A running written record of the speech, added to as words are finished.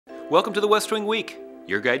Welcome to the West Wing Week,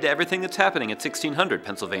 your guide to everything that's happening at 1600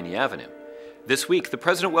 Pennsylvania Avenue. This week, the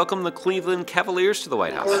president welcomed the Cleveland Cavaliers to the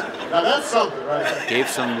White House. Now that's something, right? Gave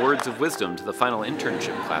some words of wisdom to the final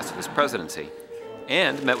internship class of his presidency,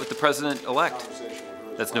 and met with the president-elect.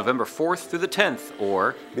 That's November 4th through the 10th,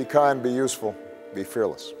 or... Be kind, be useful, be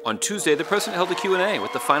fearless. On Tuesday, the president held a Q&A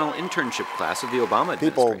with the final internship class of the Obama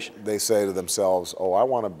administration. People, they say to themselves, oh, I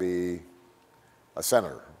want to be a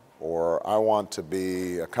senator, or I want to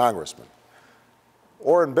be a congressman.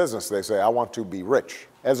 Or in business, they say, I want to be rich.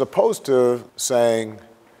 As opposed to saying,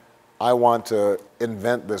 I want to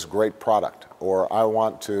invent this great product, or I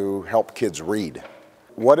want to help kids read.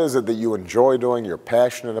 What is it that you enjoy doing, you're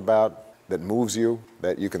passionate about, that moves you,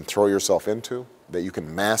 that you can throw yourself into, that you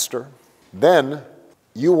can master? Then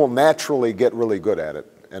you will naturally get really good at it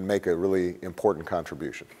and make a really important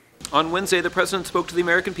contribution. On Wednesday, the president spoke to the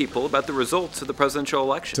American people about the results of the presidential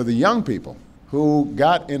election. To the young people who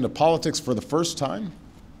got into politics for the first time,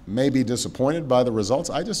 may be disappointed by the results,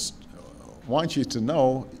 I just want you to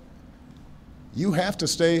know you have to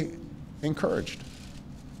stay encouraged.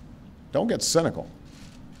 Don't get cynical.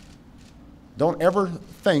 Don't ever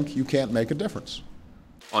think you can't make a difference.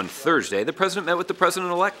 On Thursday, the president met with the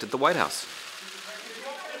president-elect at the White House.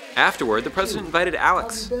 Afterward, the president invited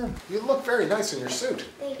Alex, How have you been? You look very nice in your suit.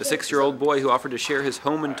 the 6-year-old boy who offered to share his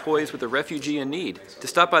home and toys with a refugee in need, to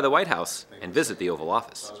stop by the White House and visit the Oval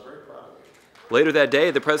Office. Later that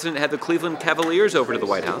day, the president had the Cleveland Cavaliers over to the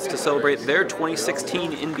White House to celebrate their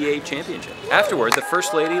 2016 NBA championship. Afterward, the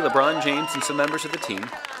First Lady, LeBron James, and some members of the team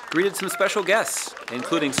greeted some special guests,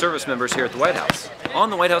 including service members here at the White House, on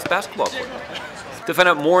the White House basketball court. To find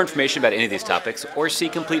out more information about any of these topics or see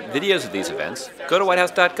complete videos of these events, go to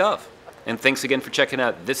whitehouse.gov. And thanks again for checking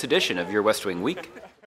out this edition of your West Wing Week.